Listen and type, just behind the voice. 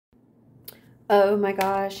Oh my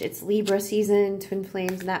gosh, it's Libra season, Twin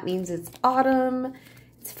Flames, and that means it's autumn.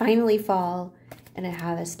 It's finally fall, and I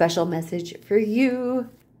have a special message for you.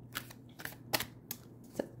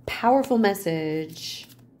 It's a powerful message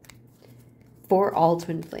for all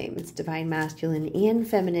Twin Flames, Divine Masculine and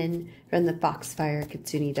Feminine, from the Foxfire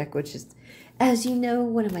Kitsune deck, which is, as you know,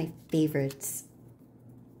 one of my favorites.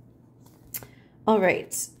 All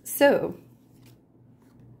right, so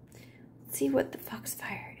let's see what the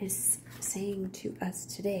Foxfire is saying to us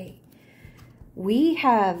today. We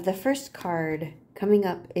have the first card coming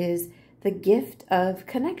up is the gift of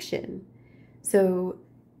connection. So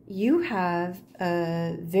you have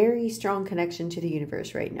a very strong connection to the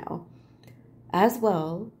universe right now. As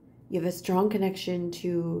well, you have a strong connection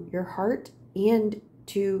to your heart and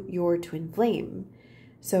to your twin flame.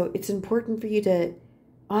 So it's important for you to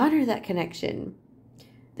honor that connection.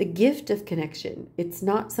 The gift of connection. It's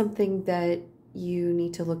not something that you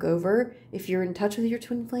need to look over. If you're in touch with your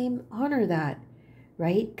twin flame, honor that,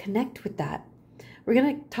 right? Connect with that. We're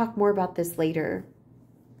going to talk more about this later,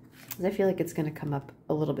 because I feel like it's going to come up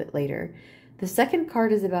a little bit later. The second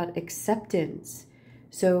card is about acceptance.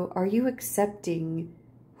 So are you accepting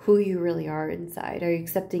who you really are inside? Are you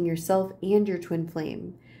accepting yourself and your twin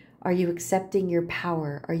flame? Are you accepting your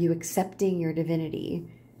power? Are you accepting your divinity?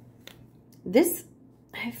 This,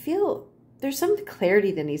 I feel there's some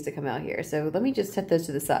clarity that needs to come out here. So let me just set those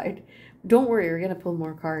to the side. Don't worry, we're going to pull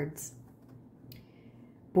more cards.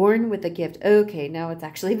 Born with a gift. Okay, now it's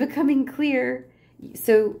actually becoming clear.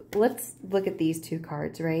 So let's look at these two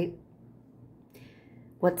cards, right?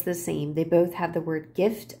 What's the same? They both have the word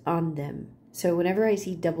gift on them. So whenever I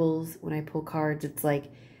see doubles, when I pull cards, it's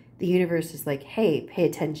like the universe is like, hey, pay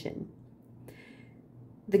attention.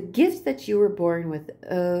 The gift that you were born with,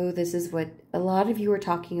 oh, this is what a lot of you are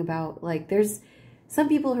talking about. Like, there's some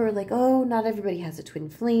people who are like, oh, not everybody has a twin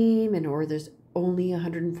flame, and or there's only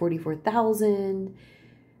 144,000.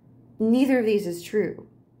 Neither of these is true.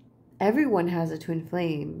 Everyone has a twin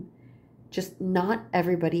flame, just not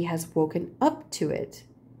everybody has woken up to it.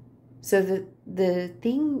 So the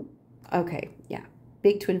thing, okay, yeah.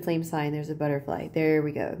 Big twin flame sign, there's a butterfly. There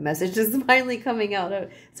we go. Message is finally coming out.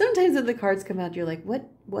 Sometimes when the cards come out, you're like,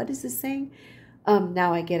 what is this saying?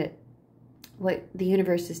 Now I get it. What the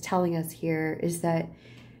universe is telling us here is that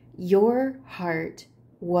your heart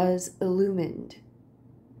was illumined,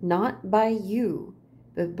 not by you,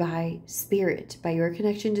 but by spirit, by your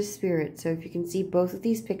connection to spirit. So if you can see both of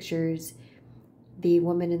these pictures, the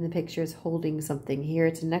woman in the picture is holding something. Here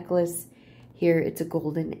it's a necklace. Here it's a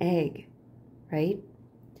golden egg, right?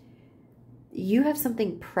 You have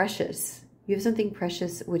something precious. You have something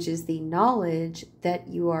precious, which is the knowledge that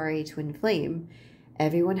you are a twin flame.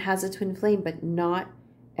 Everyone has a twin flame, but not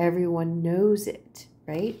everyone knows it,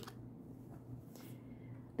 right?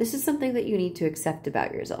 This is something that you need to accept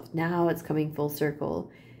about yourself. Now it's coming full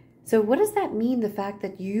circle. So what does that mean, the fact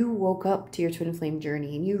that you woke up to your twin flame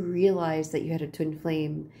journey and you realized that you had a twin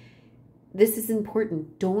flame? This is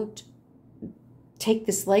important. Don't take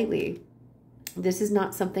this lightly. This is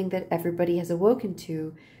not something that everybody has awoken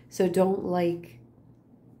to. So don't like,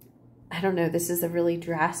 I don't know, this is a really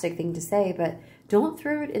drastic thing to say, but don't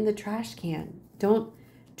throw it in the trash can. Don't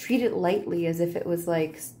treat it lightly as if it was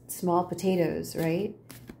like small potatoes, right?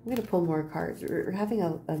 I'm going to pull more cards. We're having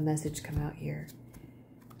a message come out here.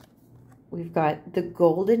 We've got the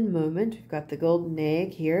golden moment. We've got the golden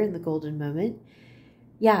egg here and the golden moment.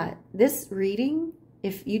 Yeah, this reading,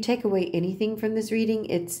 if you take away anything from this reading,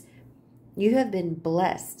 it's you have been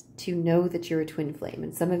blessed to know that you're a twin flame.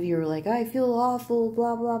 And some of you are like, I feel awful,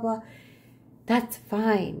 blah, blah, blah. That's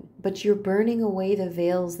fine. But you're burning away the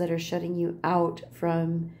veils that are shutting you out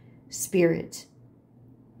from spirit.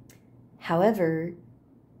 However,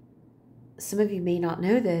 some of you may not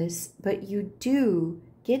know this, but you do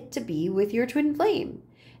get to be with your twin flame.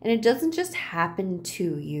 And it doesn't just happen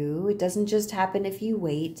to you. It doesn't just happen if you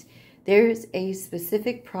wait. There's a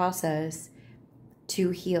specific process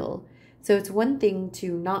to heal. So it's one thing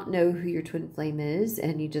to not know who your twin flame is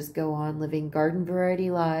and you just go on living garden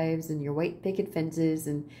variety lives and your white picket fences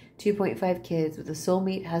and 2.5 kids with a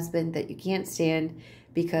soulmate husband that you can't stand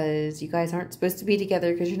because you guys aren't supposed to be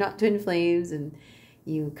together because you're not twin flames, and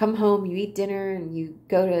you come home, you eat dinner, and you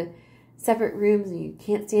go to separate rooms and you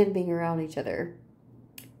can't stand being around each other.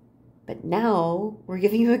 But now we're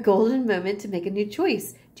giving you a golden moment to make a new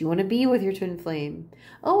choice. Do you want to be with your twin flame?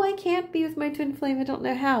 Oh, I can't be with my twin flame. I don't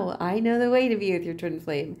know how. I know the way to be with your twin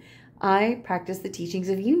flame. I practice the teachings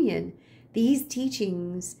of union. These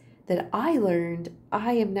teachings that I learned,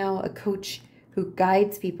 I am now a coach who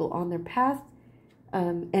guides people on their path.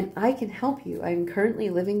 And I can help you. I'm currently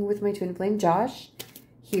living with my twin flame, Josh,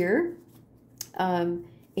 here.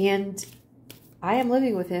 And I am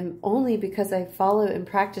living with him only because I follow and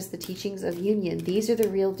practice the teachings of union. These are the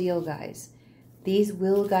real deal, guys. These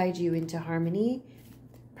will guide you into harmony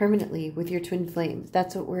permanently with your twin flames.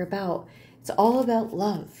 That's what we're about. It's all about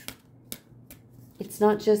love. It's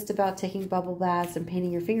not just about taking bubble baths and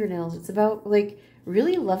painting your fingernails. It's about like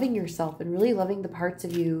really loving yourself and really loving the parts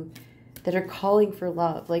of you that are calling for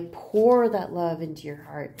love. Like pour that love into your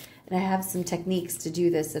heart. And I have some techniques to do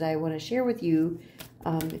this that I want to share with you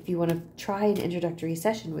if you want to try an introductory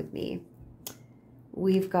session with me.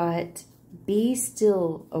 We've got be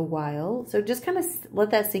still a while. So just kind of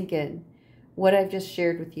let that sink in. What I've just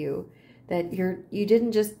shared with you. That you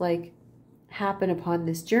didn't just like happen upon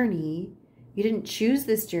this journey. You didn't choose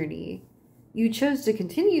this journey. You chose to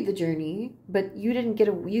continue the journey, but you didn't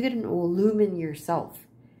illumine yourself.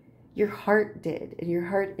 Your heart did, and your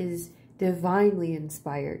heart is divinely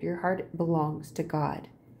inspired. Your heart belongs to God,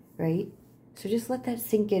 right? So just let that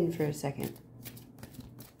sink in for a second.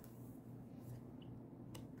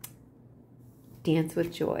 Dance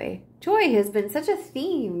with joy. Joy has been such a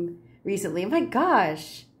theme recently. Oh my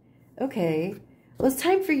gosh. Okay. Well, it's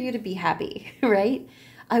time for you to be happy, right?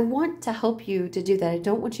 I want to help you to do that. I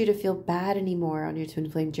don't want you to feel bad anymore on your twin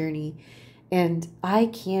flame journey. And I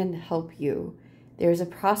can help you. There's a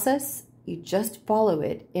process. You just follow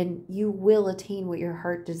it and you will attain what your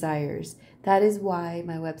heart desires. That is why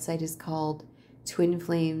my website is called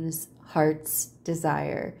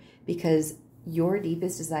TwinFlamesHeartsDesire, because your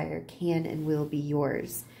deepest desire can and will be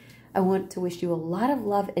yours. I want to wish you a lot of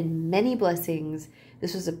love and many blessings.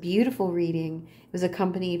 This was a beautiful reading. It was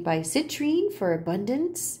accompanied by citrine for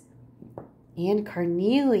abundance and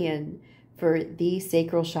carnelian for the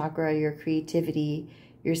sacral chakra, your creativity,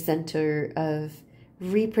 your center of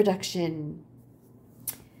reproduction.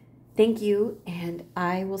 Thank you, and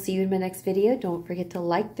I will see you in my next video. Don't forget to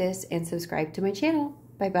like this and subscribe to my channel.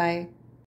 Bye-bye.